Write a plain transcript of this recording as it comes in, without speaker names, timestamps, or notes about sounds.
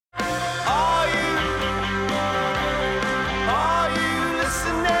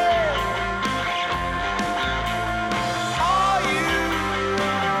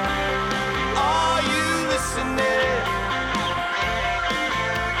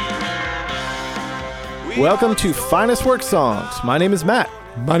Welcome to Finest Work Songs. My name is Matt.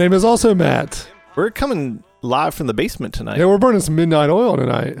 My name is also Matt. We're coming live from the basement tonight. Yeah, we're burning some midnight oil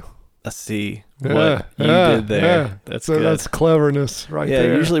tonight. Let's see what you did there. Yeah. That's so good. That's cleverness right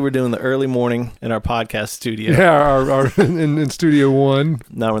there. Yeah, usually we're doing the early morning in our podcast studio. Yeah, our in Studio One.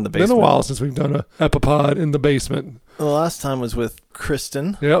 Now we're in the It's basement. been a while since we've done a Epipod in the basement. The last time was with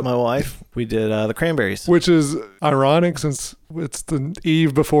Kristen, Yep. my wife. We did the Cranberries. Which is ironic since it's the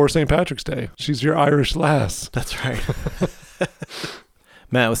eve before St. Patrick's Day. She's your Irish lass. That's right.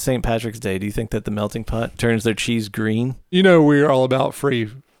 Matt, with St. Patrick's Day, do you think that the melting pot turns their cheese green? You know we're all about free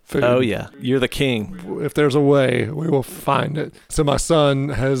food. Oh, yeah. You're the king. If there's a way, we will find it. So my son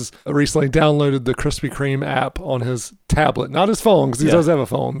has recently downloaded the Krispy Kreme app on his tablet, not his phone, because he does have a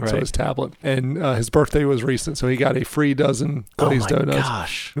phone, so Right. his tablet. And his birthday was recent, so he got a free dozen glazed donuts.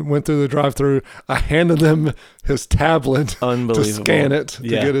 Gosh. Went through the drive-thru. I handed them his tablet to Unbelievable. scan it to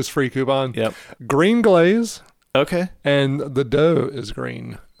Yeah. get his free coupon. Yep. Green glaze, Okay. and the dough is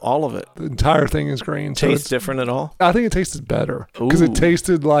green. All of it. The entire thing is green. So Tastes different at all? I think it tasted better because Ooh. it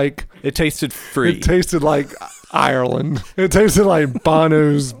tasted like It tasted free. It tasted like Ireland. It tasted like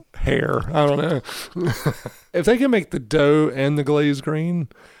Bono's hair. I don't know. If they can make the dough and the glaze green,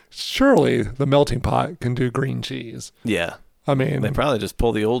 surely the melting pot can do green cheese. Yeah. I mean, They probably just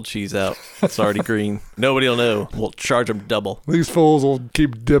pull the old cheese out. It's already green. Nobody will know. We'll charge them double. these fools will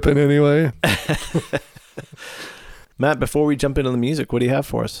keep dipping anyway. Matt, before we jump into the music, what do you have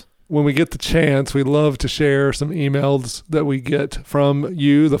for us? When we get the chance, we love to share some emails that we get from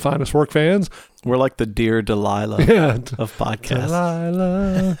you, the Finest Work fans. We're like the Dear Delilah Yeah. of podcasts.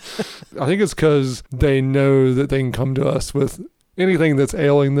 Delilah. I think it's because they know that they can come to us with anything that's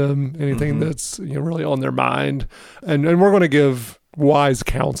ailing them, anything that's really on their mind, and we're going to give wise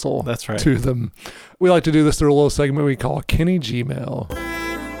counsel That's right. to them. We like to do this through a little segment we call Kenny Gmail.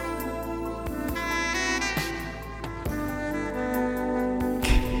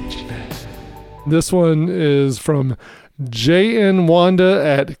 This one is from jnwanda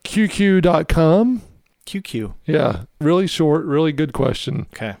at qq.com. QQ. Yeah, really short, really good question.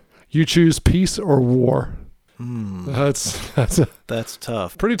 Okay. You choose peace or war? That's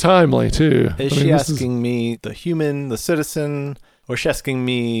tough. pretty timely too. Is I mean, she this asking me, the human, the citizen, or is she asking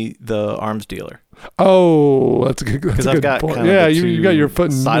me, the arms dealer? Oh, that's a good. That's 'Cause a I've good got point. kind of Yeah, the you got your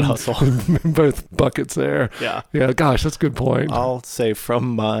foot in side hustle. in both buckets there. Yeah. Yeah, gosh, that's a good point. I'll say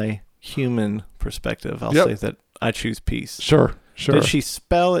from my human perspective, I'll Yep. say that I choose peace. Sure. Did she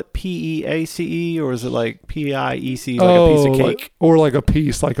spell it P-E-A-C-E, or is it like P-I-E-C, like a piece of cake? or like a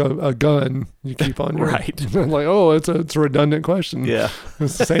piece, like a gun you keep on your Right. like, oh, it's a redundant question. Yeah.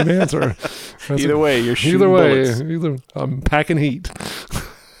 It's the same answer. That's Either way, you're shooting Either way, bullets. I'm packing heat.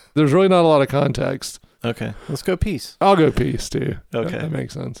 There's really not a lot of context. Okay, let's go peace. I'll go peace too. Okay. That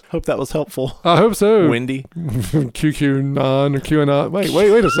makes sense. Hope that was helpful. I hope so. Windy. QQnon or QAnon.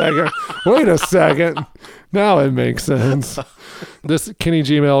 Wait a second. Wait a second. Now it makes sense. This Kenny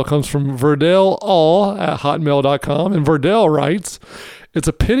Gmail comes from VerdellAll at hotmail.com. And Verdell writes, it's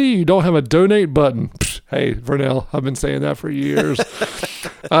a pity you don't have a donate button. Psh, hey, Verdell, I've been saying that for years.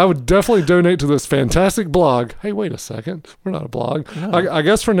 I would definitely donate to this fantastic blog. Hey, wait a second. We're not a blog. No. I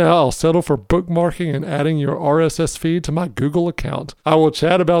guess for now, I'll settle for bookmarking and adding your RSS feed to my Google account. I will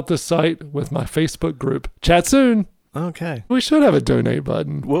chat about this site with my Facebook group. Chat soon. Okay. We should have a donate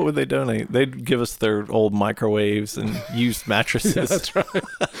button. What would they donate? They'd give us their old microwaves and used mattresses. Yeah, that's right.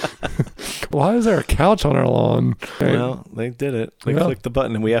 Why is there a couch on our lawn? Well, they did it. They Yeah. clicked the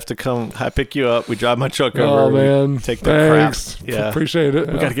button, and we have to come. I pick you up. We drive my truck Oh, over. man. We take the crap. Thanks. Yeah. Appreciate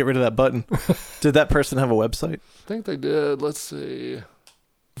it. We got to get rid of that button. Did that person have a website? I think they did. Let's see.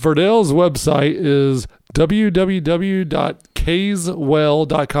 Verdell's website is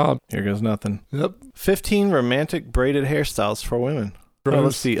www.kayswell.com. Here goes nothing. Yep. 15 romantic braided hairstyles for women. Oh,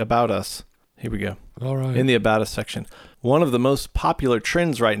 let's see. About Us. Here we go. All right. In the About Us section. One of the most popular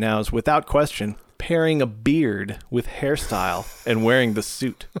trends right now is, without question, pairing a beard with hairstyle and wearing the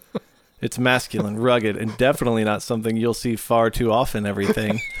suit. It's masculine, rugged, and definitely not something you'll see far too often,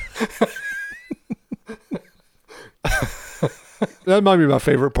 everything. That might be my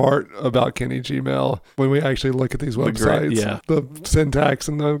favorite part about Kenny Gmail when we actually look at these websites. Yeah. The syntax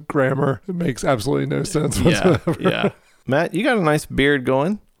and the grammar, it makes absolutely no sense whatsoever. Yeah. Matt, you got a nice beard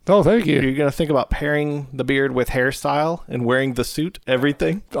going. Oh, thank you. You're going to think about pairing the beard with hairstyle and wearing the suit,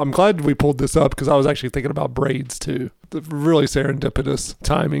 everything? I'm glad we pulled this up because I was actually thinking about braids too. The really serendipitous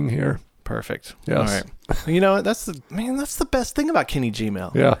timing here. Perfect. Yes. All right. You know what? That's the best thing about Kenny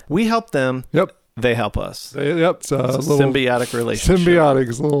Gmail. Yeah. We help them. Yep. They help us. Yep. It's It's a little symbiotic relationship. symbiotic.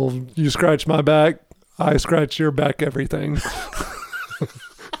 It's a little, you scratch my back, I scratch your back, everything.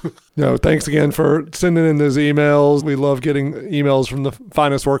 Thanks again for sending in those emails. We love getting emails from the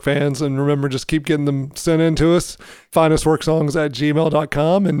Finest Work fans. And remember, just keep getting them sent in to us.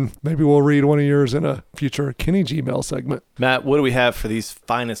 finestworksongs@gmail.com. And maybe we'll read one of yours in a future Kenny Gmail segment. Matt, what do we have for these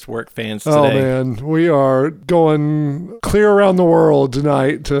Finest Work fans today? Oh, man. We are going clear around the world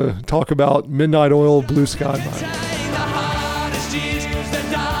tonight to talk about Midnight Oil, Blue Sky Mine.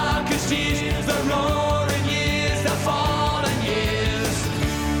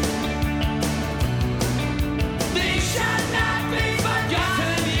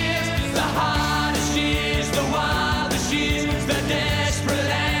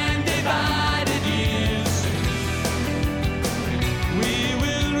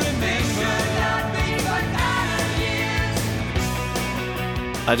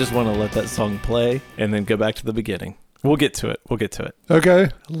 I just want to let that song play and then go back to the beginning. We'll get to it. Okay.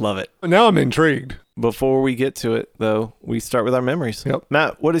 Love it. Now I'm intrigued. Before we get to it, though, we start with our memories. Yep.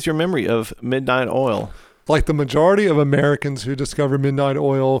 Matt, what is your memory of Midnight Oil? Like the majority of Americans who discovered Midnight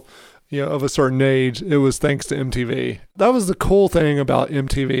Oil, of a certain age, it was thanks to MTV. That was the cool thing about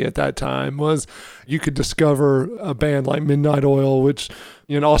MTV at that time, was you could discover a band like Midnight Oil, which,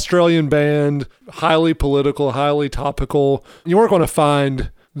 an Australian band, highly political, highly topical. You weren't going to find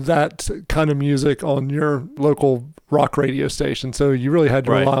that kind of music on your local rock radio station. So you really had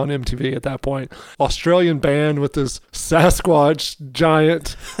to rely on MTV at that point. Australian band with this Sasquatch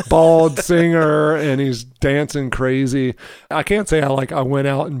giant bald singer, and he's dancing crazy. I can't say I went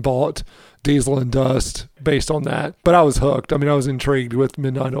out and bought Diesel and Dust based on that, but I was hooked. I was intrigued with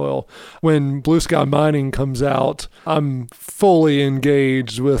Midnight Oil. When Blue Sky Mining comes out, I'm fully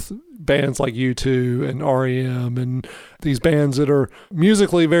engaged with bands like U2 and REM and these bands that are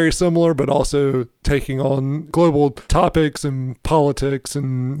musically very similar, but also taking on global topics and politics.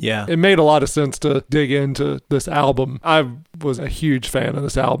 And it made a lot of sense to dig into this album. I was a huge fan of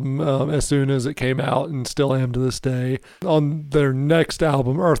this album as soon as it came out, and still am to this day. On their next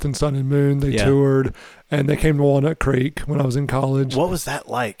album, Earth and Sun and Moon, they toured, and they came to Walnut Creek when I was in college. What was that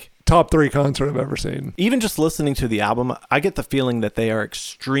like? Top 3 concert I've ever seen. Even just listening to the album, I get the feeling that they are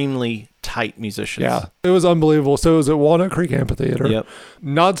extremely tight musicians. Yeah, it was unbelievable. So it was at Walnut Creek Amphitheater. Yep.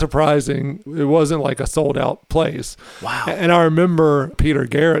 Not surprising, it wasn't like a sold out place. Wow. And I remember Peter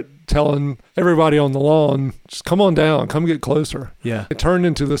Garrett telling everybody on the lawn, just come on down, come get closer. Yeah. It turned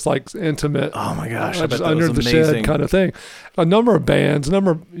into this like intimate, oh my gosh, just under the shed kind of thing. A number of bands, a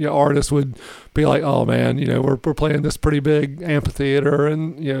number of artists would be like, oh man, we're playing this pretty big amphitheater,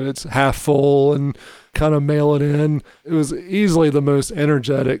 and it's half full, and kind of mail it in. It was easily the most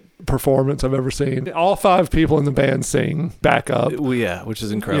energetic performance I've ever seen. All 5 people in the band sing back up. Yeah, which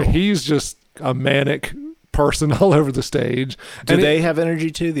is incredible. He's just a manic person all over the stage. Do they have energy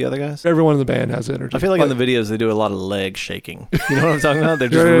too, the other guys? Everyone in the band has energy. I feel like in the videos they do a lot of leg shaking. You know what I'm talking about? They're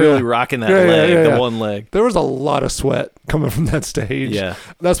just really rocking that leg, the one leg. There was a lot of sweat coming from that stage. Yeah.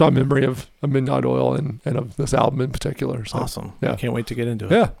 That's my memory of Midnight Oil and of this album in particular. So, awesome. Yeah. I can't wait to get into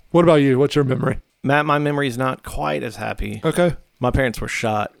it. Yeah. What about you? What's your memory? Matt, my memory is not quite as happy. Okay. My parents were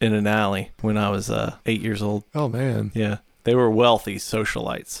shot in an alley when I was 8 years old. Oh, man. Yeah. They were wealthy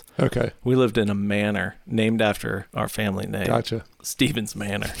socialites. Okay. We lived in a manor named after our family name. Gotcha. Stevens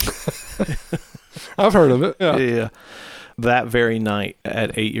Manor. I've heard of it. Yeah. Yeah. That very night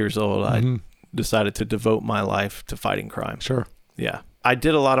at 8 years old, I decided to devote my life to fighting crime. Sure. Yeah. I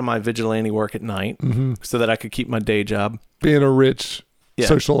did a lot of my vigilante work at night so that I could keep my day job. Being a rich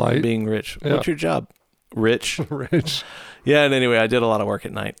socialite. Being rich. Yeah. What's your job? Rich. Rich. Yeah, and anyway, I did a lot of work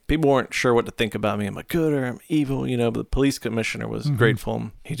at night. People weren't sure what to think about me. Am I good or am I evil? But the police commissioner was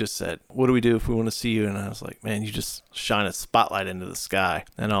grateful. He just said, what do we do if we want to see you? And I was like, man, you just shine a spotlight into the sky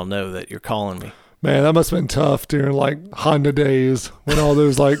and I'll know that you're calling me. Man, that must have been tough during like Honda days when all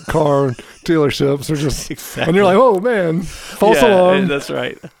those like car dealerships are just, exactly. And you're like, oh man, false alarm. That's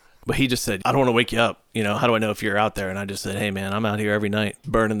right. But he just said, I don't want to wake you up. How do I know if you're out there? And I just said, hey man, I'm out here every night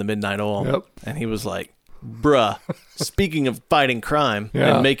burning the midnight oil. Yep. And he was like, bruh, speaking of fighting crime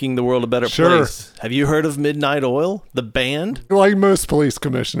and making the world a better place, have you heard of Midnight Oil, the band? Like most police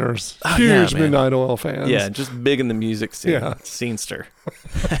commissioners, huge Midnight Oil fans. Yeah, just big in the music scene. Yeah. Scenester.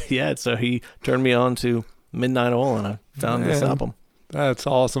 Yeah, so he turned me on to Midnight Oil, and I found this album. That's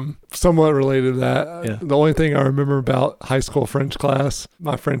awesome. Somewhat related to that. The only thing I remember about high school French class,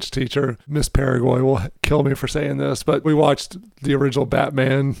 my French teacher, Miss Paraguay, will kill me for saying this, but we watched the original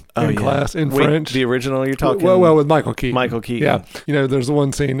Batman in class in French. The original you're talking? Well, with Michael Keaton. Michael Keaton. Yeah. There's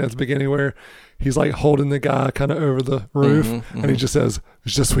one scene at the beginning where he's like holding the guy kind of over the roof, and he just says,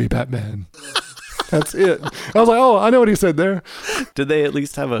 "Je suis Batman." That's it. I was like, oh, I know what he said there. Did they at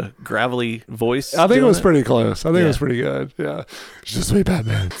least have a gravelly voice? I think it doing was pretty close. I think it Yeah. was pretty good. Yeah. Je suis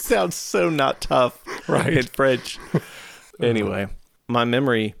Batman. Sounds so not tough Right. in French. Anyway, my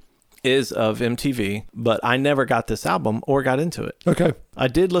memory is of MTV, but I never got this album or got into it. Okay. I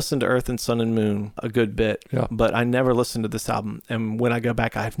did listen to Earth and Sun and Moon a good bit, Yeah. but I never listened to this album. And when I go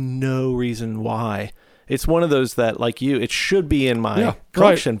back, I have no reason why. It's one of those that, like you, it should be in my Yeah,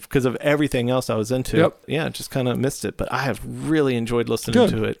 collection because of everything else I was into. Yep. Yeah, just kind of missed it. But I have really enjoyed listening Good.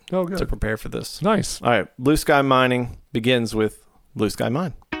 to it Oh, to good. prepare for this. Nice. All right, Blue Sky Mining begins with Blue Sky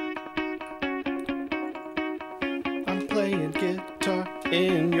Mine. I'm playing guitar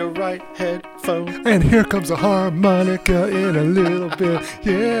in your right headphone. And here comes a harmonica in a little bit.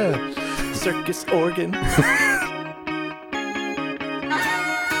 Yeah. Circus organ.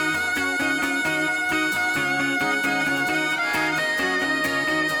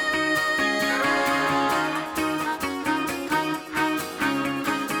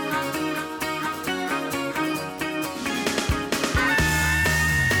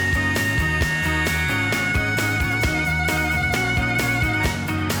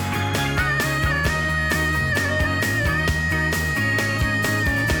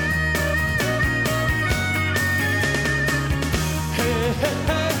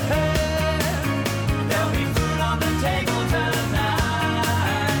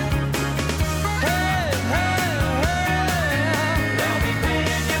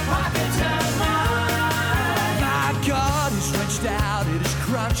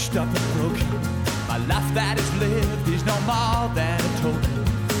 Up and broken. My life that is lived is no more than a token.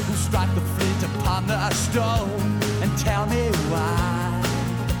 Who strike the flint upon the stone and tell me why?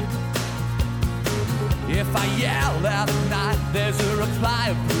 If I yell out at night, there's a reply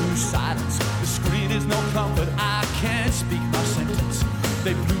of blue silence. The screen is no comfort, I can't speak my sentence.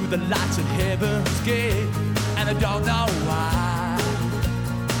 They blew the lights at heaven's gate, and I don't know why.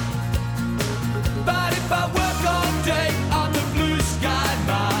 But if I work all day on the blue sky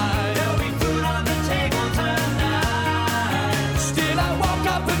mine, there'll be food on the table tonight. Still I walk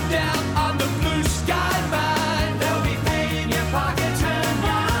up and down on the blue sky mine. There'll be pay in your pocket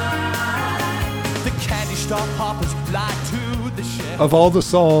tonight. The candy store poppers fly to the shelf. Of all the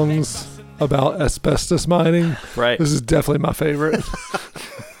songs about asbestos mining, Right. this is definitely my favorite.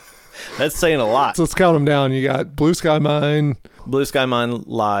 That's saying a lot. So let's count them down. You got Blue Sky Mine. Blue Sky Mine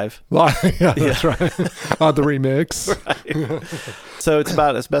live. Yeah, that's right. The remix. So it's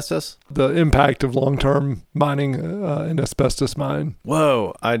about asbestos? The impact of long-term mining in asbestos mine.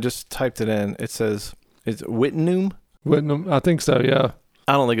 Whoa, I just typed it in. It says, it's Whitnum? Whitnam, I think so, yeah.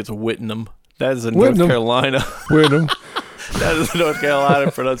 I don't think it's Whitnum. That is a North Whitnam. Carolina. Whitnam. That is a North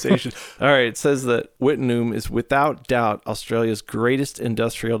Carolina pronunciation. All right, it says that Whitnum is without doubt Australia's greatest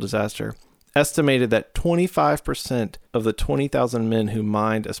industrial disaster. Estimated that 25% of the 20,000 men who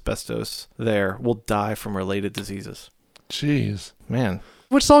mined asbestos there will die from related diseases. Jeez. Man,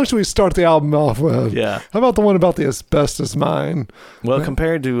 Which song should we start the album off with? yeah. How about the one about the asbestos mine? Well,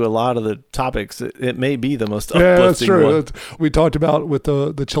 compared to a lot of the topics, it may be the most Yeah, that's uplifting true. one. We talked about with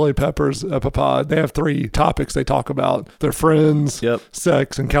the Chili Peppers Epipod. They have 3 topics they talk about. Their friends, Yep,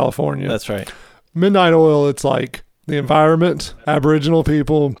 sex, and California. that's right. Midnight Oil, it's like the environment, Aboriginal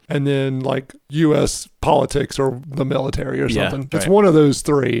people, and then like U.S. politics or the military or Yeah, something. It's right. one of those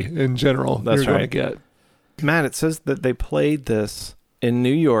 3 in general That's you're going right. to get. Matt, it says that they played this in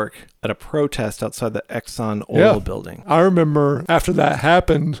New York at a protest outside the Exxon oil Yeah. building. I remember after that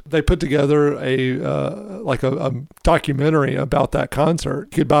happened, they put together a documentary about that concert.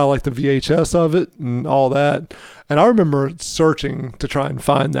 You could buy like the VHS of it and all that. And I remember searching to try and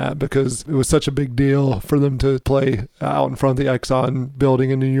find that because it was such a big deal for them to play out in front of the Exxon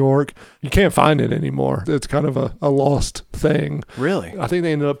building in New York. You can't find it anymore. It's kind of a lost thing. Really? I think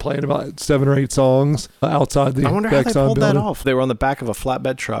they ended up playing about 7 or 8 songs outside the I wonder the how they Exxon pulled building. that off. They were on the back of a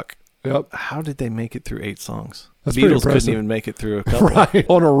flatbed truck. Yep. How did they make it through 8 songs? That's The pretty Beatles couldn't impressive. even make it through a couple. Right.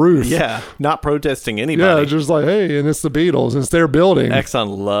 On a roof. Yeah, not protesting Yeah, anybody. just like, hey, and it's the Beatles. It's their building.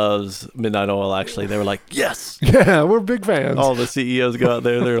 Exxon loves Midnight Oil, actually. They were like, yes. Yeah, we're big fans. All the CEOs go out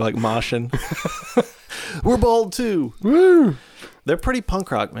there. They're like moshing. We're bold, too. Woo! They're pretty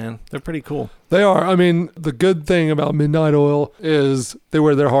punk rock, man. They're pretty cool. They are. I mean, the good thing about Midnight Oil is they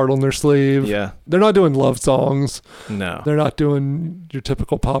wear their heart on their sleeve. Yeah. They're not doing love songs. No. They're not doing your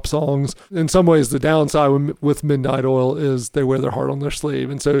typical pop songs. In some ways, the downside with Midnight Oil is they wear their heart on their sleeve.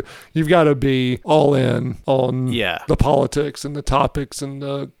 And so you've got to be all in on Yeah. the politics and the topics and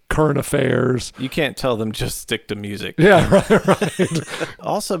the current affairs. You can't tell them just stick to music. Yeah, right.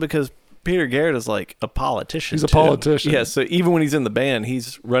 Also because Peter Garrett is like a politician. He's a too. politician. Yeah, so even when he's in the band,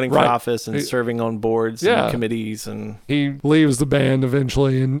 he's running for Right. office and serving on boards Yeah. and committees. And He leaves the band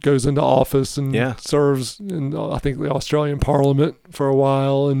eventually and goes into office and Yeah. serves in, I think, the Australian Parliament for a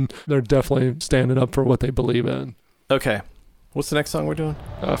while. And they're definitely standing up for what they believe in. okay, what's the next song we're doing?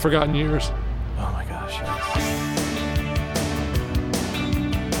 Forgotten Years. Oh my gosh. Yes.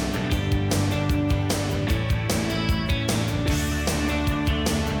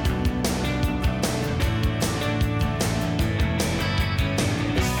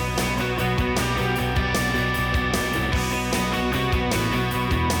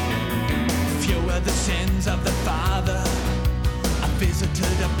 Few are the sins of the Father are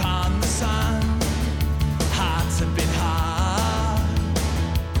visited upon the Son. Hearts have been hard,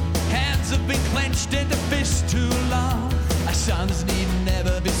 hands have been clenched into fists too long. Our sons need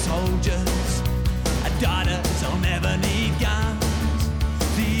never be soldiers, our daughters will never need guns.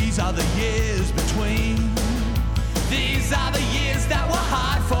 These are the years between. These are the years that were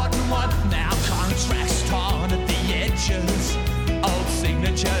hard fought and won. Now contracts torn at the edges, old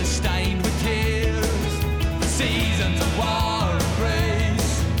signatures stained with tears. Seasons of war and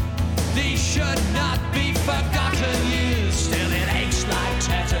grace, these should not be forgotten years. Still it aches like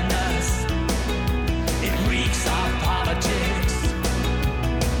tetanus, it reeks of politics.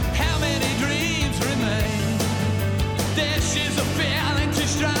 How many dreams remain? This is a feeling too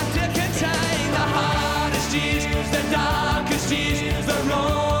strong to contain. The hardest years, the darkest years, the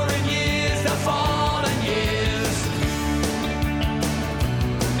roaring years, the fallen years.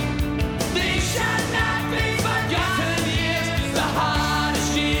 These should not be forgotten years. The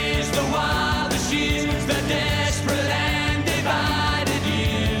hardest years, the wildest years, the desperate and divided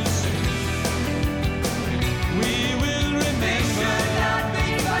years. We will remember. These should not be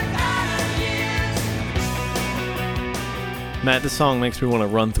forgotten years. Matt, this song makes me want to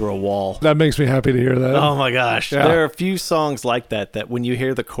run through a wall. That makes me happy to hear that. Oh my gosh. Yeah. There are a few songs like that when you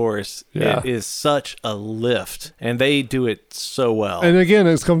hear the chorus, Yeah. it is such a lift. And they do it so well. And again,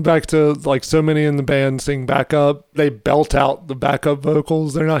 it's come back to like so many in the band sing backup. They belt out the backup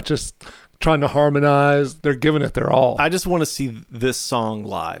vocals. They're not just trying to harmonize. They're giving it their all. I just want to see this song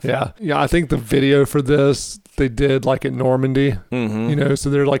live. Yeah. I think the video for this, they did like at Normandy, Mm-hmm. so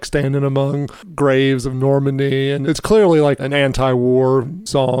they're like standing among graves of Normandy. And it's clearly like an anti-war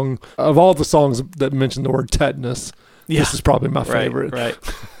song. Of all the songs that mention the word tetanus, this is probably my favorite. Right.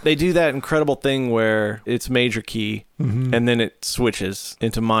 They do that incredible thing where it's major key and then it switches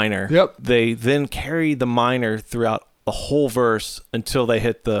into minor. Yep. They then carry the minor throughout the whole verse until they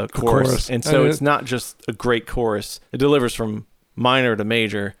hit the chorus. And so And it's not just a great chorus. It delivers from minor to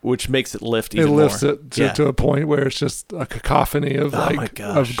major, which makes it lift It even lifts more. it to a point where it's just a cacophony of Oh my like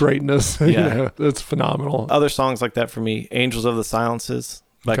gosh. of greatness. Yeah. It's phenomenal. Other songs like that for me, Angels of the Silences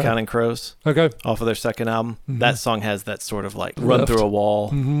by Okay. Counting Crows Okay. off of their second album. That song has that sort of like run Lift. through a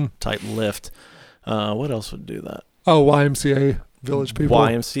wall type lift. What else would do that? Oh, YMCA Village People.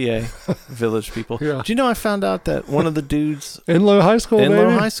 YMCA Village People. Yeah. Do you know I found out that one of the dudes Enloe High School, in Low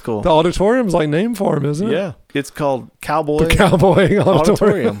baby. High School, The auditorium's like named for him, isn't it? yeah, it's called Cowboy The Cowboy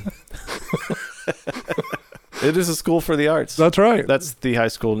Auditorium. Auditorium. It is a school for the arts. That's right. That's the high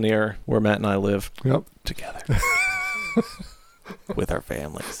school near where Matt and I live Yep. together with our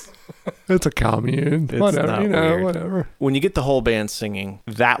families. It's a commune. It's Whatever. not You know, weird. whatever. When you get the whole band singing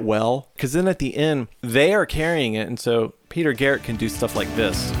that well, because then at the end they are carrying it, and so Peter Garrett can do stuff like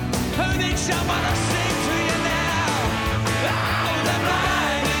this. Who needs someone to sing to you now? Oh, the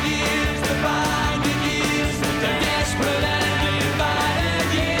blinded years, the desperate and divided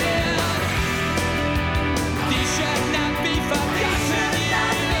years. These should not be forgotten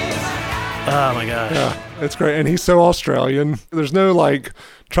years. Oh my gosh. Yeah. It's great. And he's so Australian. There's no like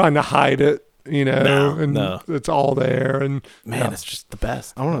trying to hide it, No, and no. it's all there. And Man, yeah, it's just the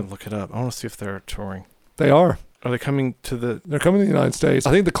best. I want to look it up. I want to see if they're touring. they are. Are they coming to the... They're coming to the United States.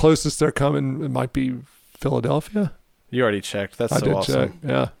 I think the closest they're coming, it might be Philadelphia. You already checked. That's I so did awesome. check.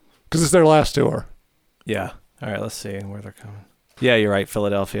 Yeah. Because it's their last tour. Yeah. All right, let's see where they're coming. Yeah, you're right.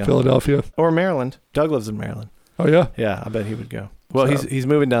 Philadelphia. Philadelphia. Or Maryland. Doug lives in Maryland. Oh, yeah. Yeah, I bet he would go. Well, So- he's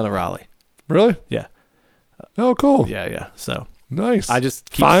moving down to Raleigh. Really? Yeah. Oh, cool. Yeah. So Nice. I just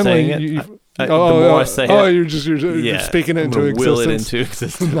keep Finally, saying it. you- The more I say oh, it, you're speaking it I'm into gonna existence. will it into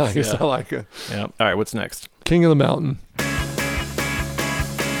existence. Nice. Yeah. I like it. Yeah. All right, what's next? King of the Mountain.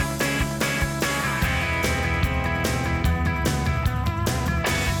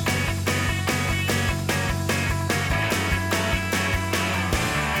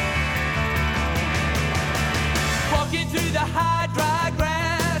 Walking through the high, dry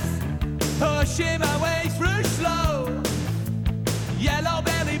grass, pushing my way through slow. Yellow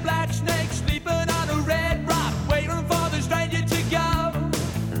belly, black snake.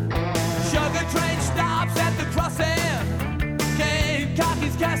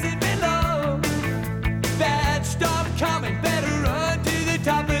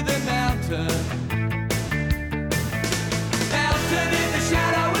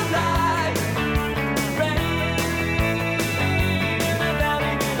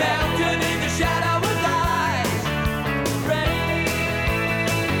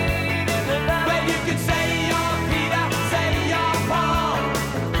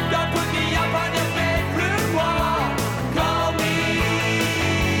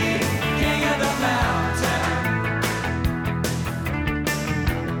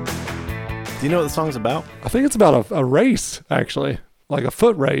 Do you know what the song's about? I think it's about a race, actually, like a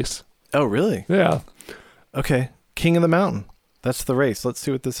foot race. Oh, really? Yeah. Okay. King of the Mountain. That's the race. Let's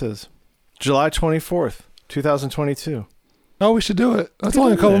see what this is. July 24th, 2022. Oh, we should do it. That's Get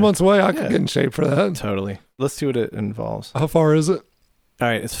only a over couple there. months away. I Yeah. could get in shape for that. Totally. Let's see what it involves. How far is it? All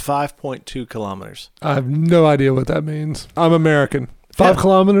right. It's 5.2 kilometers. I have no idea what that means. I'm American. 5 Yeah.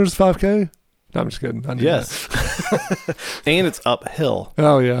 kilometers, 5K? No, I'm just kidding. I knew Yes. And it's uphill. that.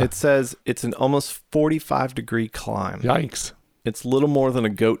 Oh, yeah. It says it's an almost 45-degree climb. Yikes. It's little more than a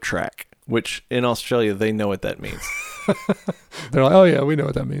goat track, which in Australia, they know what that means. They're like, oh, yeah, we know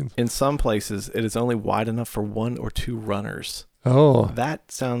what that means. In some places, it is only wide enough for 1 or 2 runners. Oh, That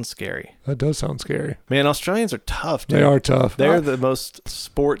sounds scary. that does sound scary. Man, Australians are tough, dude. They are tough. They're the most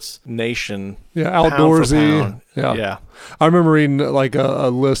sports nation. yeah, pound for outdoorsy. pound. Yeah. Yeah. I remember reading like a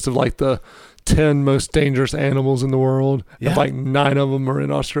list of like the 10 most dangerous animals in the world. Yeah. And like 9 of them are in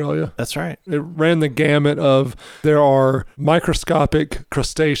Australia. That's right. It ran the gamut of there are microscopic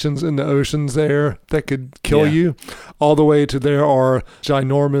crustaceans in the oceans there that could kill Yeah. you, all the way to there are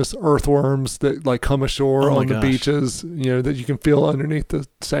ginormous earthworms that like come ashore Oh my on the gosh. beaches, that you can feel underneath the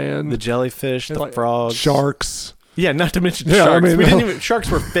sand. The jellyfish, And, the like, frogs. Sharks. Yeah, not to mention Yeah, I sharks. mean- Sharks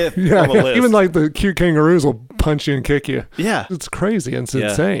were 5th Yeah, on the list. even like the cute kangaroos will punch you and kick you. yeah. It's crazy. It's Yeah.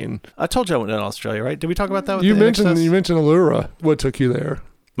 insane. I told you I went to Australia, right? Did we talk about that with You the mentioned NXS? Allura. What took you there?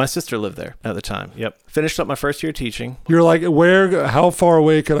 My sister lived there at the time. Yep. Finished up my first year teaching. You're like, how far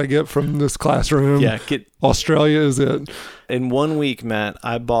away could I get from this classroom? Yeah. Australia is it. In 1 week, Matt,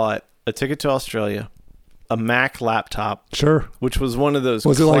 I bought a ticket to Australia, a Mac laptop, Sure. which was one of those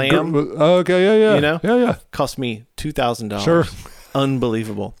Was it like, clam, okay, yeah. You know? Yeah. cost me $2,000. Sure.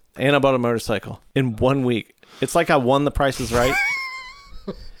 Unbelievable. And I bought a motorcycle in 1 week. It's like I won the Price is Right,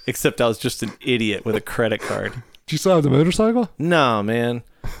 except I was just an idiot with a credit card. Did you still have the motorcycle? No, man.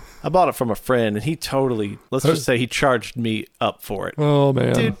 I bought it from a friend, and he totally, let's just say he charged me up for it. Oh,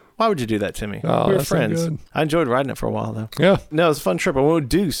 man. Dude, why would you do that to me? Oh, we were that's not friends. good. I enjoyed riding it for a while, though. Yeah. No, it was a fun trip. I went with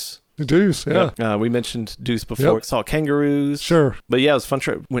Deuce. The Deuce, yeah. We mentioned Deuce before. Yep. Saw kangaroos. Sure. But yeah, it was a fun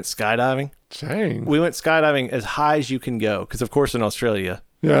trip. Went skydiving. Dang. We went skydiving as high as you can go, because, of course, in Australia.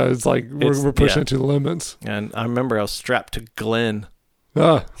 Yeah, it's like we're pushing yeah. it to the limits. And I remember I was strapped to Glenn.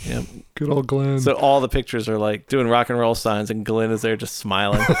 Ah, Yep. good old Glenn. So all the pictures are like doing rock and roll signs, and Glenn is there just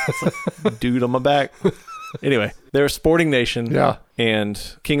smiling. It's like, dude on my back. Anyway, they're a sporting nation. yeah. And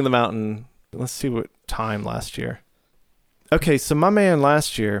King of the Mountain. Let's see what time last year. Okay, so my man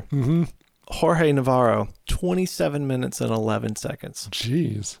last year, Mm-hmm. Jorge Navarro, 27 minutes and 11 seconds.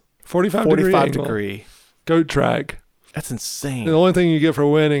 Jeez. 45 45 degree. degree. Goat track. That's insane. The only thing you get for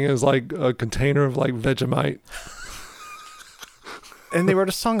winning is like a container of like Vegemite. And they wrote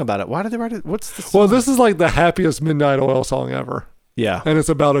a song about it. Why did they write it? What's the song? Well, this is like the happiest Midnight Oil song ever. Yeah. And it's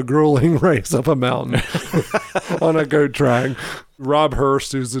about a grueling race up a mountain on a goat track. Rob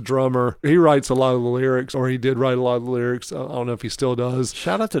Hurst, who's the drummer, he writes a lot of the lyrics, or he did write a lot of the lyrics. I don't know if he still does.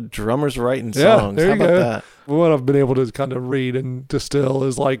 Shout out to drummers writing Yeah, songs. there How you about go. that? What I've been able to kind of read and distill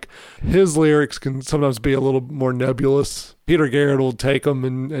is like his lyrics can sometimes be a little more nebulous. Peter Garrett will take them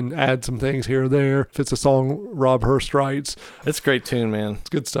and add some things here or there. If it's a song Rob Hurst writes, It's a great tune, man. it's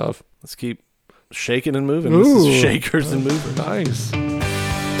good stuff. Let's keep shaking and moving. This Ooh. is Shakers and Moving. Nice.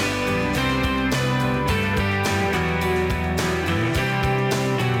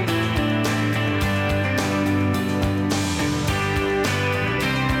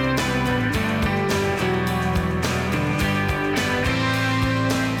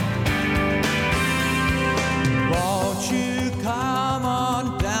 Won't you come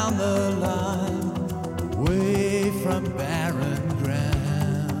on down the line, away from barren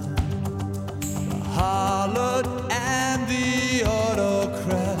ground? The harlot and the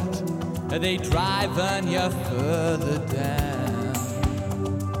autocrat, they driving you further down.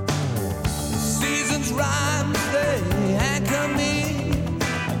 The seasons rhymes, they anchor me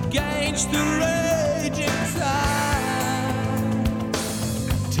against the raging tide.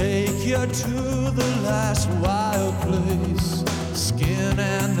 Take you to the last wild place, skin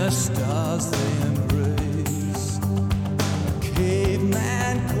and the stars they embrace. A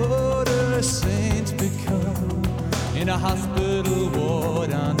caveman could a saint become in a hospital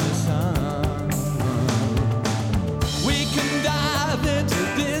ward under sun. We can dive into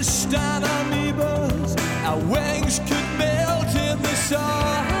distant amoebas, our wings could melt in the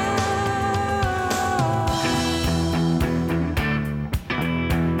sun.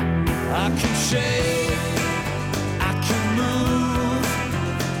 I can shake, I can move,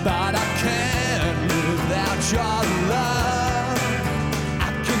 but I can't live without your love.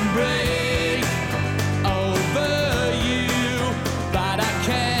 I can break over you, but I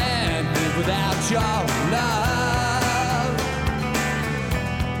can't live without your love.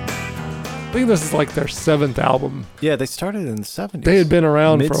 I think this is like their 7th album. Yeah, they started in the 70s. They had been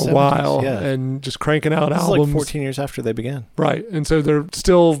around for a Mid-70s, while yeah. and just cranking out This is albums. like 14 years after they began. Right. And so they're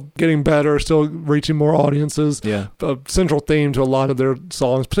still getting better, still reaching more audiences. Yeah. A central theme to a lot of their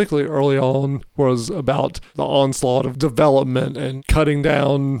songs, particularly early on, was about the onslaught of development and cutting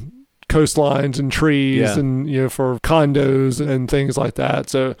down coastlines and trees Yeah. and, you know, for condos and things like that.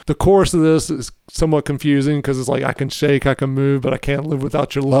 So the chorus of this is somewhat confusing because it's like, I can shake, I can move, but I can't live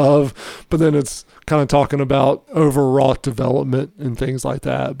without your love. But then it's kind of talking about overwrought development and things like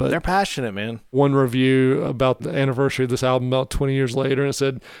that. But They're passionate, man. one review about the anniversary of this album about 20 years later, and it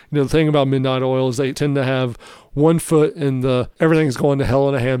said, you know, the thing about Midnight Oil is they tend to have one foot in the everything's going to hell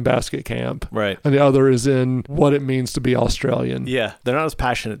in a handbasket camp, Right. and the other is in what it means to be Australian. Yeah, they're not as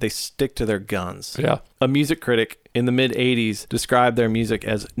passionate. They stick to their guns. Yeah. A music critic in the mid-'80s described their music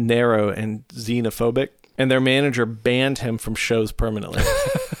as narrow and xenophobic, and their manager banned him from shows permanently.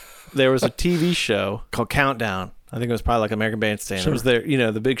 There was a TV show called Countdown. I think it was probably like American Bandstand. Sure. It was their, you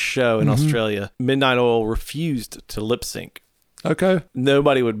know, the big show in Australia. Midnight Oil refused to lip sync. Okay.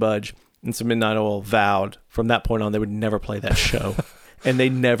 Nobody would budge. And so Midnight Oil vowed from that point on they would never play that show. And they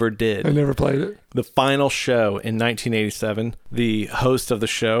never did. I never played it. The final show in 1987, the host of the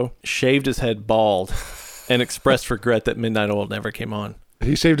show shaved his head bald and expressed regret that Midnight Oil never came on.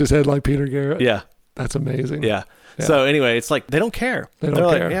 He shaved his head like Peter Garrett. Yeah, That's amazing. yeah. Yeah. So anyway, it's like they don't care. They They're don't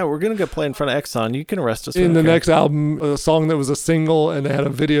like, care. yeah, we're going to go play in front of Exxon. You can arrest us. We In don't the care. next album, a song that was a single, and they had a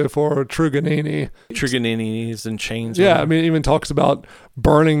video for Truganini. Truganinis and chains. Yeah, I whatever. mean, it even talks about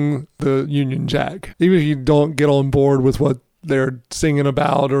burning the Union Jack. Even if you don't get on board with what they're singing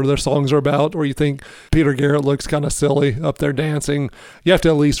about or their songs are about, or you think Peter Garrett looks kind of silly up there dancing, you have to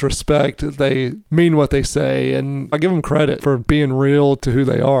at least respect that they mean what they say. And I give them credit for being real to who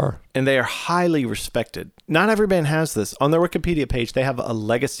they are. And they are highly respected. Not every band has this. On their Wikipedia page, they have a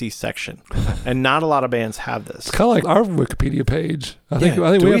legacy section, and not a lot of bands have this. It's kind of like our Wikipedia page. I think Do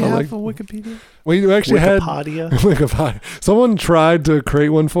we we have, have a a Wikipedia? we actually had Wikipedia? Wikipedia. Someone tried to create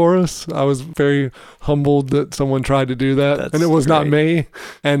one for us. I was very humbled that someone tried to do that, That's and it was not me.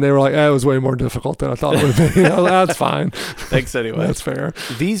 And they were like, "It was way more difficult than I thought it would be." I was like, that's fine. Thanks anyway. That's fair.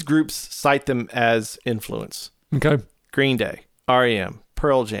 These groups cite them as influence. Okay. Green Day, R.E.M.,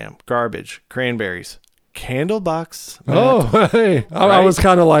 Pearl Jam, Garbage, Cranberries, Candlebox. Oh, hey. I Right? was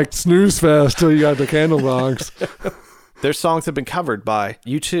kind of like snooze fest till you got the Candlebox. Their songs have been covered by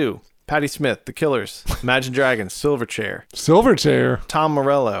U2, Patti Smith, The Killers, Imagine Dragons, Silverchair, Silverchair. Tom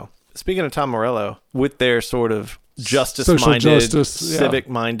Morello. Speaking of Tom Morello, with their sort of Social justice-minded, justice, yeah.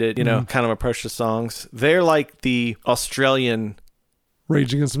 civic-minded, you know, kind of approach to songs, they're like the Australian,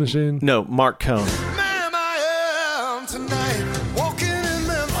 Rage Against the Machine. no, Mark Cohn. Ma'am, I am tonight walking in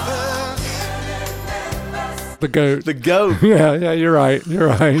Memphis. The goat. The GOAT. Yeah, you're right. You're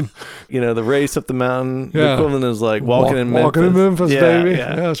right. You know, the race up the mountain. The Yeah. equivalent is like walking in Memphis. Walking in Memphis, Yeah, baby. yeah.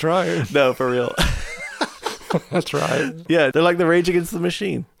 Yeah, that's right. No, for real. That's right. Yeah, they're like the Rage Against the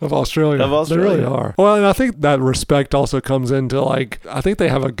Machine. Of Australia. Of Australia. They really are. Well, and I think that respect also comes into like, I think they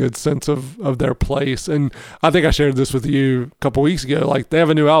have a good sense of their place. And I think I shared this with you a couple weeks ago. Like, they have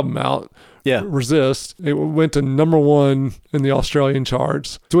a new album out. Yeah. Resist. It went to #1 in the Australian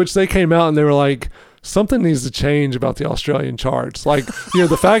charts, to which they came out and they were like, something needs to change about the Australian charts. Like, you know,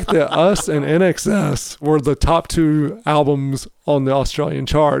 the fact that us and NXS were the top 2 albums on the Australian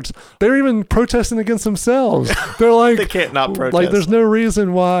charts, they're even protesting against themselves. They're like, They can't not protest. like, there's no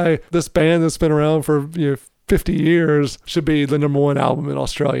reason why this band that's been around for, 50 years should be the #1 album in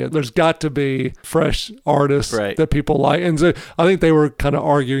Australia. There's got to be fresh artists Right. that people like. And so I think they were kind of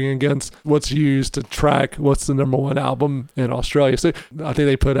arguing against what's used to track what's the #1 album in Australia. So I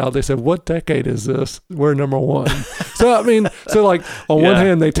think they said, what decade is this? We're #1. So, I mean, like on one Yeah.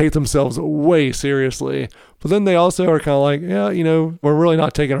 hand, they take themselves way seriously, but then they also are kind of like, we're really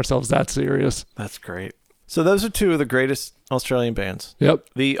not taking ourselves that serious. That's great. So those are 2 of the greatest Australian bands. Yep.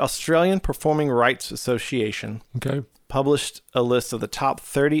 The Australian Performing Rights Association Okay. published a list of the top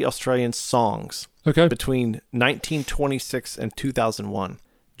 30 Australian songs Okay. between 1926 and 2001,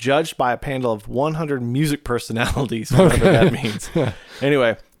 judged by a panel of 100 music personalities, whatever that means.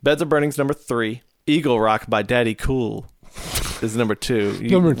 Anyway, Beds of Burning's #3. Eagle Rock by Daddy Cool is #2.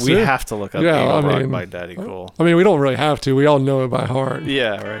 Number We 2? have to look up Yeah, Eagle I Rock mean- by Daddy Cool. I mean, we don't really have to. We all know it by heart.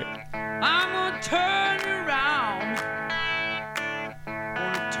 Yeah, right. I'm gonna turn around.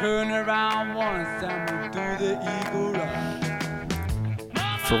 Gonna turn around once. I'm gonna do the eagle rock.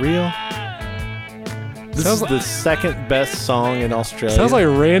 For real? This Sounds is the second best song in Australia. Sounds like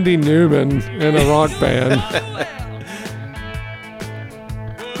Randy Newman in a rock band.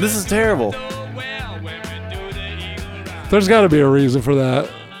 This is terrible. There's got to be a reason for that.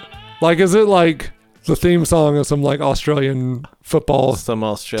 Like, is it like the theme song of some like Australian football Some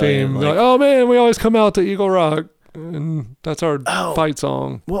Australian. team? Like, They're like, oh man, we always come out to Eagle Rock, and that's our fight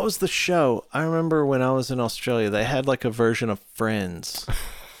song. what was the show? I remember when I was in Australia, they had like a version of Friends.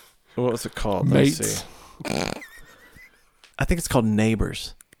 What was it called? Let's Mates, see. I think it's called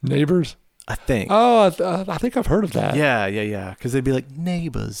Neighbors. Neighbors. I think. Oh, I think I've heard of that. Yeah. Because they'd be like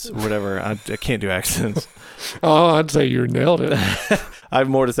neighbors or whatever. I can't do accents. Oh, I'd say you nailed it. I have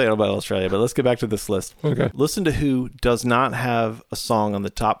more to say about Australia, but let's get back to this list. Okay. Listen to who does not have a song on the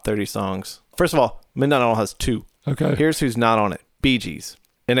top 30 songs. First of all, Midnight Oil has 2. Okay. Here's who's not on it. Bee Gees.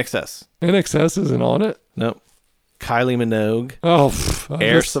 INXS. NXS isn't on it. Nope. Kylie Minogue. Oh,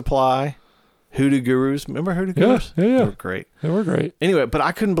 Air Supply. Hoodoo Gurus. Remember Hoodoo Yeah, Gurus? yeah. They were great. They were great. Anyway, but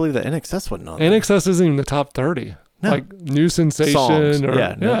I couldn't believe that NXS wasn't on there. NXS isn't even the top 30. No. Like New Sensation Songs. or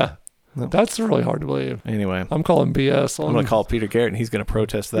Yeah, no. No. That's really hard to believe. Anyway, I'm calling BS on I'm going to call Peter Garrett and he's going to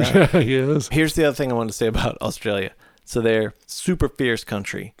protest that. Yeah, he is. Here's the other thing I wanted to say about Australia. So they're super fierce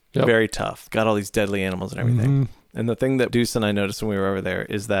country, Yep. very tough, got all these deadly animals and everything. Mhm. And the thing that Deuce and I noticed when we were over there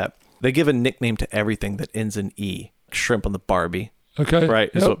is that they give a nickname to everything that ends in E. Shrimp on the Barbie, Okay. right?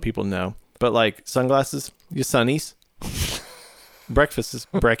 Is Yep. what people know. But like sunglasses, your sunnies. Breakfast is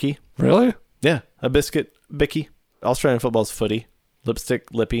brekkie. Really? Yeah. A biscuit, bicky. Australian football's footy.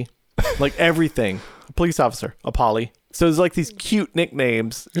 Lipstick, lippy. Like everything. A police officer, a Polly. So it's like these cute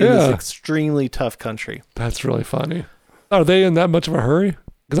nicknames in this Yeah. extremely tough country. That's really funny. Are they in that much of a hurry?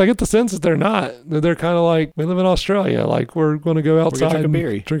 Because I get the sense that they're not. They're kind of like, we live in Australia. Like, we're going to go outside drink a and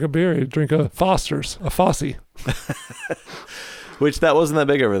beery. drink a Foster's, a Fossey. Which that wasn't that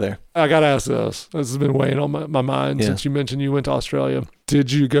big over there. I got to ask this. This has been weighing on my mind Yeah. since you mentioned you went to Australia.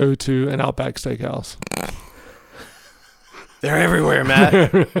 Did you go to an Outback Steakhouse? They're everywhere,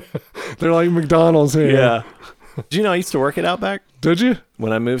 Matt. They're like McDonald's here. Yeah. Do you know I used to work at Outback? Did you?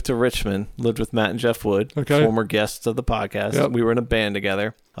 When I moved to Richmond, lived with Matt and Jeff Wood, Okay. former guests of the podcast. Yep. We were in a band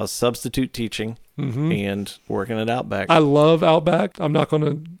together. I was substitute teaching Mm-hmm. and working at Outback. I love Outback. I'm not going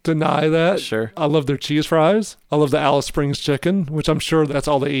to deny that. Sure. I love their cheese fries. I love the Alice Springs chicken, which I'm sure that's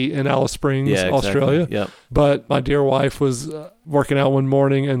all they eat in Alice Springs, Yeah, exactly. Australia. Yep. But my dear wife was working out one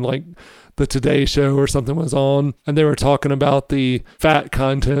morning and like the Today Show or something was on, and they were talking about the fat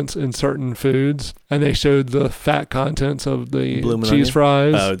contents in certain foods, and they showed the fat contents of the Bloomin' cheese onion?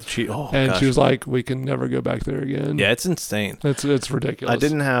 fries. Oh, the cheese. Oh, and gosh. she was like, "We can never go back there again." Yeah, it's insane. It's ridiculous. I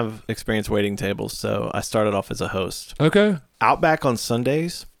didn't have experience waiting tables, so I started off as a host. Okay. Outback on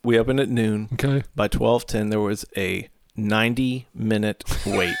Sundays, we opened at noon. Okay. By 12:10, there was a 90-minute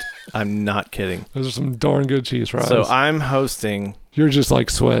wait. I'm not kidding. Those are some darn good cheese fries. So I'm hosting. You're just like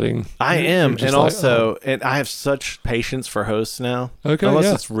sweating. I You're am, just and like, also, and I have such patience for hosts now. Okay, Unless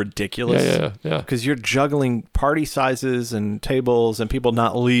yeah. it's ridiculous. Yeah. Because you're juggling party sizes and tables and people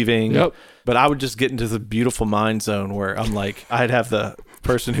not leaving. Yep. But I would just get into the beautiful mind zone where I'm like, I'd have the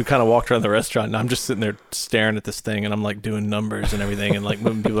person who kind of walked around the restaurant and I'm just sitting there staring at this thing and I'm like doing numbers and everything and like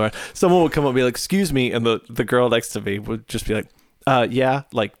moving people around. Someone would come up and be like, excuse me. And the girl next to me would just be like, yeah,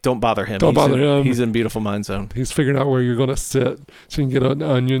 like don't bother him. Don't bother him. He's in beautiful mind zone. He's figuring out where you're going to sit so you can get an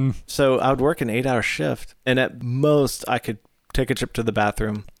onion. So I would work an 8-hour shift and at most I could take a trip to the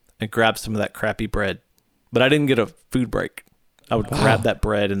bathroom and grab some of that crappy bread. But I didn't get a food break. I would grab that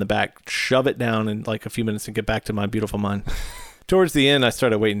bread in the back, shove it down in like a few minutes and get back to my beautiful mind. Towards the end, I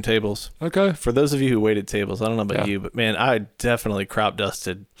started waiting tables. Okay. For those of you who waited tables, I don't know about Yeah. you, but man, I definitely crop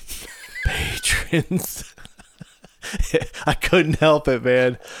dusted patrons. I couldn't help it,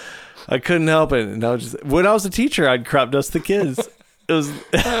 man. I couldn't help it. And I was just, when I was a teacher, I'd crop dust the kids. It was,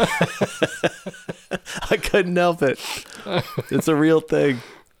 I couldn't help it. It's a real thing.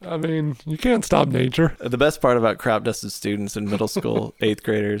 I mean, you can't stop nature. The best part about crop dusted students in middle school, 8th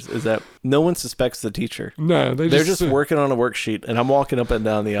graders, is that no one suspects the teacher. No, They're just working on a worksheet, and I'm walking up and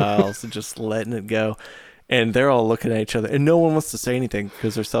down the aisles and just letting it go. And they're all looking at each other, and no one wants to say anything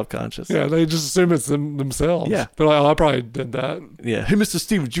because they're self-conscious. Yeah, they just assume it's themselves. Yeah. They're like, oh, I probably did that. Yeah. Hey, Mr.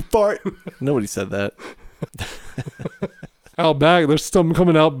 Steve, did you fart? Nobody said that. Out back, there's something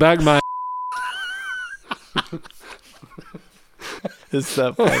coming out back my. It's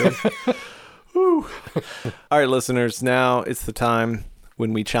that funny. Whew. All right, listeners, now it's the time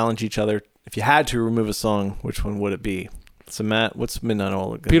when we challenge each other. If you had to remove a song, which one would it be? So, Matt, what's Midnight Oil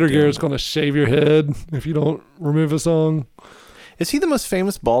gonna Peter do? Garrett's going to shave your head if you don't remove a song. Is he the most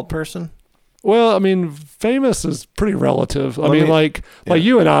famous bald person? Well, I mean, famous is pretty relative. I Well, mean, I mean, like yeah.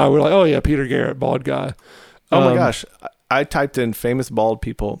 you and I were like, oh yeah, Peter Garrett, bald guy. Oh my gosh. I typed in famous bald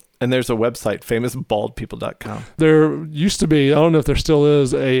people, And there's a website, famousbaldpeople.com. There used to be, I don't know if there still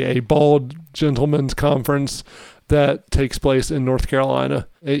is, a bald gentlemen's conference that takes place in North Carolina.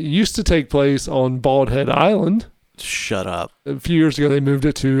 It used to take place on Bald Head Island. Shut up. A few years ago, they moved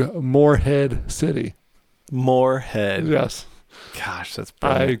it to Morehead City. Morehead. Yes. Gosh, that's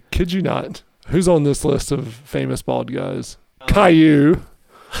brilliant. I kid you not. Who's on this list of famous bald guys? Caillou.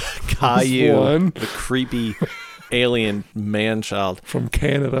 Caillou, one. the creepy alien man-child. From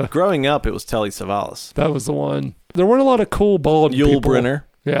Canada. Growing up, it was Telly Savalas. That was the one. There weren't a lot of cool bald Yul people. Brynner.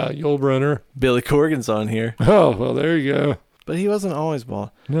 Yeah, Yul Brynner. Billy Corgan's on here. Oh, well, there you go. But he wasn't always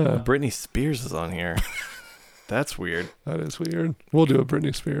bald. No, Britney Spears is on here. That's weird. that is weird. We'll do a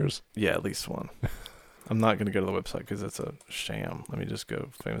Britney Spears. Yeah, at least one. I'm not going to go to the website because it's a sham. Let me just go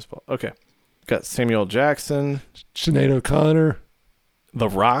famous bald. Okay. Got Samuel Jackson. Sinead O'Connor. The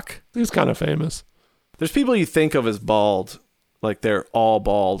Rock. He's kind of famous. There's people you think of as bald, like they're all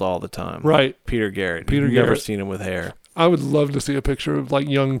bald all the time. Right. Peter Garrett. Peter You've never Garrett. seen him with hair. I would love to see a picture of like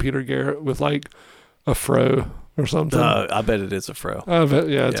young Peter Garrett with like a fro or something. I bet it is a fro. I bet,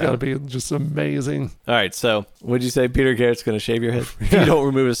 yeah, it's Yeah. got to be just amazing. All right, so would you say Peter Garrett's going to shave your head? If you don't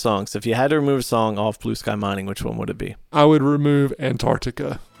remove a song. So if you had to remove a song off Blue Sky Mining, which one would it be? I would remove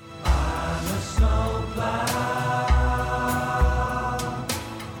Antarctica.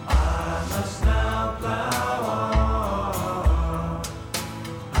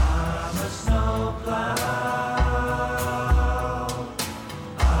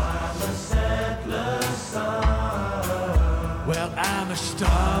 Well, I'm a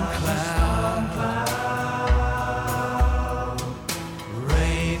storm cloud.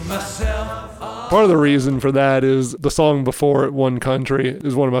 Rain myself on. Part of the reason for that is the song before it, One Country,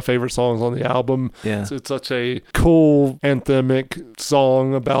 is one of my favorite songs on the album. Yeah. It's such a cool, anthemic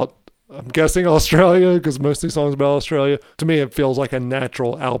song about, I'm guessing, Australia, because most of these songs are about Australia. To me, it feels like a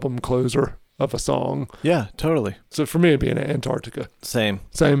natural album closer of a song. Yeah, totally. So for me, it'd be an Antarctica. Same.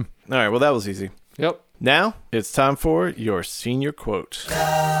 Same. All right, well, that was easy. Yep. Now it's time for your senior quote. To the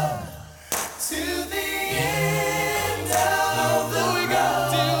end of the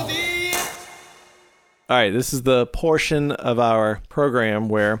road. To the end. All right, this is the portion of our program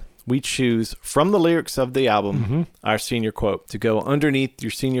where we choose from the lyrics of the album our senior quote to go underneath your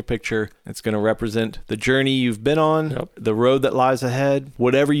senior picture. It's going to represent the journey you've been on, Yep. the road that lies ahead,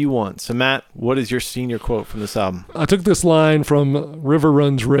 whatever you want. So, Matt, what is your senior quote from this album? I took this line from River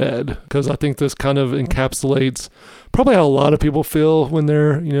Runs Red because I think this kind of encapsulates probably how a lot of people feel when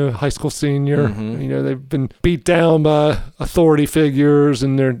they're, high school senior. They've been beat down by authority figures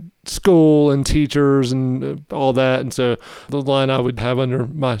in their school and teachers and all that. And so the line I would have under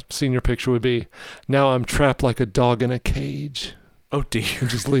my senior picture would be, "Now I'm trapped like a dog in a cage." Oh, dear. And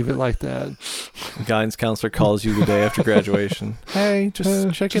just leave it like that. Guidance counselor calls you the day after graduation. Hey,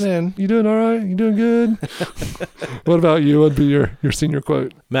 just checking in. You doing all right? You doing good? What about you? What'd be your senior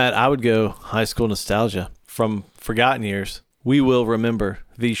quote? Matt, I would go high school nostalgia from Forgotten Years. We will remember.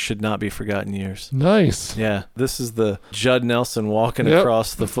 These should not be forgotten years. Nice. Yeah, this is the Judd Nelson walking Yep.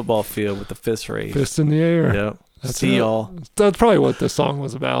 across the football field with the fist raised. Fist in the air. Yep. That's See it. y'all. That's probably what this song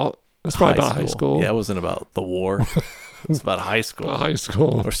was about. It's probably about high school. Yeah, it wasn't about the war. It was about high school. About high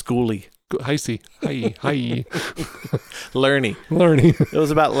school. Or schooly. Hi-see. Hi. Learny. Learning. It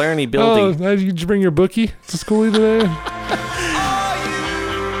was about learny Oh, building. did you bring your bookie to school today?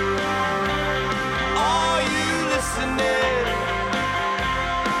 Are you listening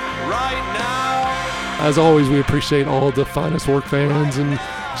right now? As always, we appreciate all the Finest Work fans, and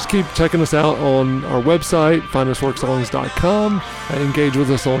just keep checking us out on our website, finestworksongs.com, and engage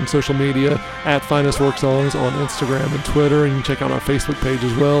with us on social media at Finest Work Songs on Instagram and Twitter, and you can check out our Facebook page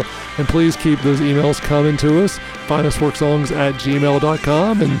as well. And please keep those emails coming to us,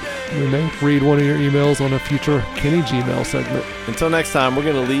 finestworksongs@gmail.com, and we may read one of your emails on a future Kenny Gmail segment. Until next time, we're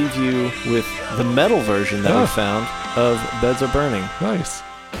going to leave you with the metal version that we found of Beds Are Burning. Nice.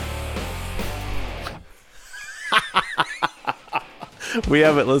 We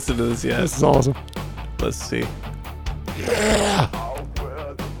haven't listened to this yet. This is awesome. Let's see.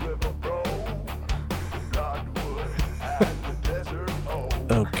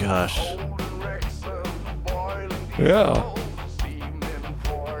 Oh, gosh. Yeah.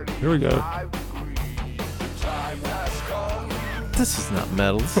 Here we go. This is not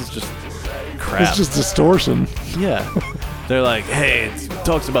metal. This is just crap. It's just distortion. Yeah. They're like, hey, it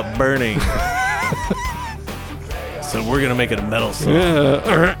talks about burning. So we're going to make it a metal song.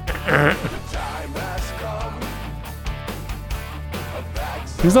 Yeah.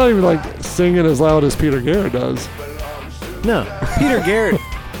 He's not even like singing as loud as Peter Garrett does. No. Peter Garrett.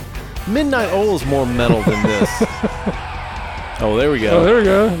 Midnight Oil is more metal than this. Oh, there we Oh, go. there we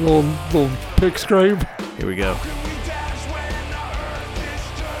go. Little pick scrape. Here we go.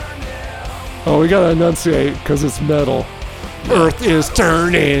 Oh, we gotta enunciate because it's metal. Earth is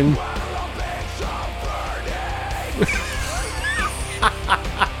turning.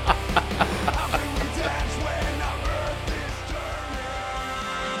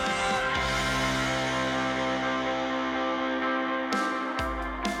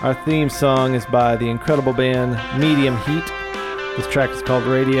 Our theme song is by the incredible band Medium Heat. This track is called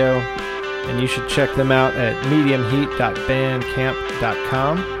Radio, and you should check them out at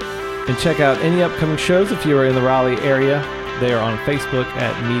mediumheat.bandcamp.com. And check out any upcoming shows if you are in the Raleigh area. They are on Facebook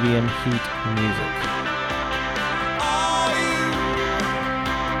at Medium Heat Music.